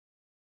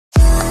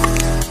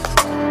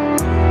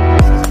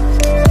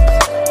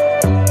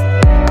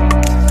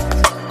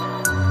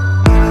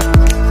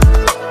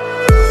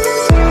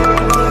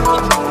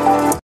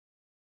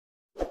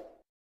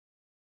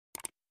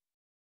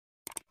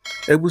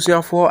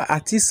Ebusuya for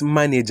artist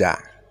manager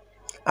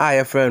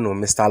a friend no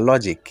Mr.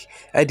 Logic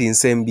edi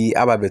nsem bi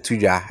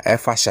ababetuja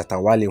efa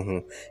ShattaWale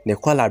hu ne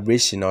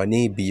collaboration on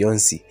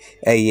Beyonce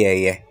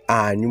eye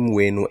anwum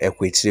we no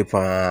ekwechire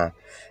pa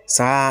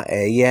sa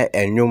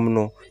enwum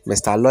no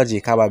Mr.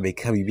 Logic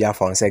ababeka bibia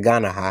fa onse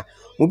Ghana ha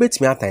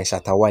mobetimi atan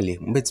ShattaWale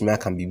mobetimi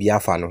aka bibia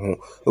fa no ho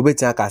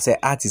obetimi aka say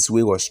artist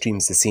we was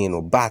streams say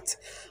no but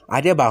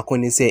ade ba ko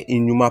ni say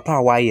enwuma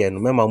pa waye no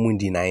mema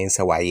mundi na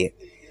yense waye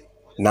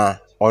na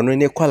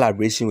ono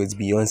collaboration with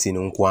Beyonce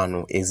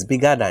no is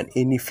bigger than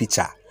any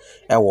feature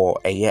ewo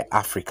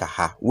Africa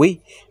ha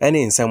we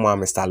any nsemo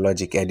Mr.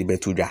 Logic edi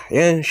betuja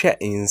yen hwe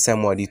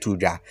nsemo di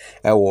tuja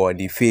ewo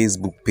the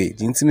Facebook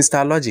page nti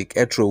Mr. Logic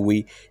etro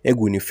we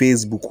egu ni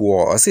Facebook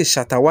wall or say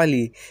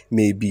ShattaWale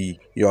may be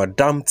your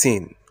damn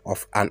thing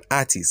of an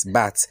artist,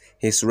 but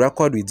his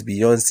record with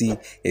Beyonce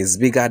is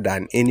bigger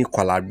than any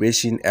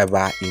collaboration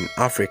ever in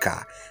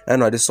Africa.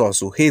 And this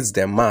also hates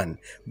the man,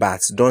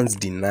 but don't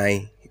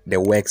deny the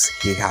works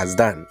he has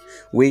done.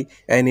 We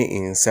any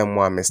in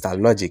someone Mr.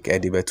 Logic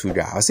Eddie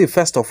Betuja. I say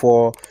first of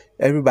all,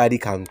 everybody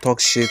can talk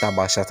shit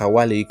about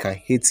ShattaWale, you can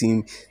hate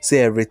him, say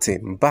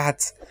everything,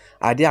 but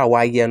ade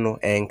awaye no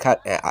enka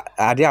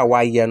ade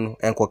awaye no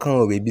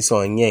enkokan obi so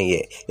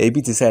onye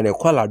ebi ti say na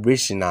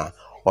collaboration na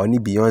oni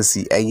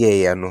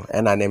Beyonce no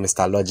and name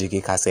Mr.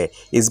 Logic ka say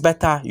it's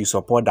better you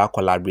support that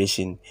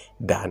collaboration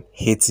than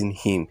hating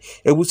him.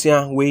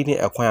 Ebusia we ni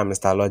ekwan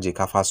Mr. Logic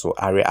afa so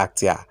are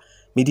react ya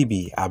midi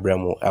bi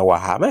abramo ewa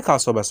ha make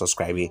us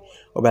subscribe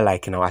or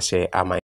like na wa share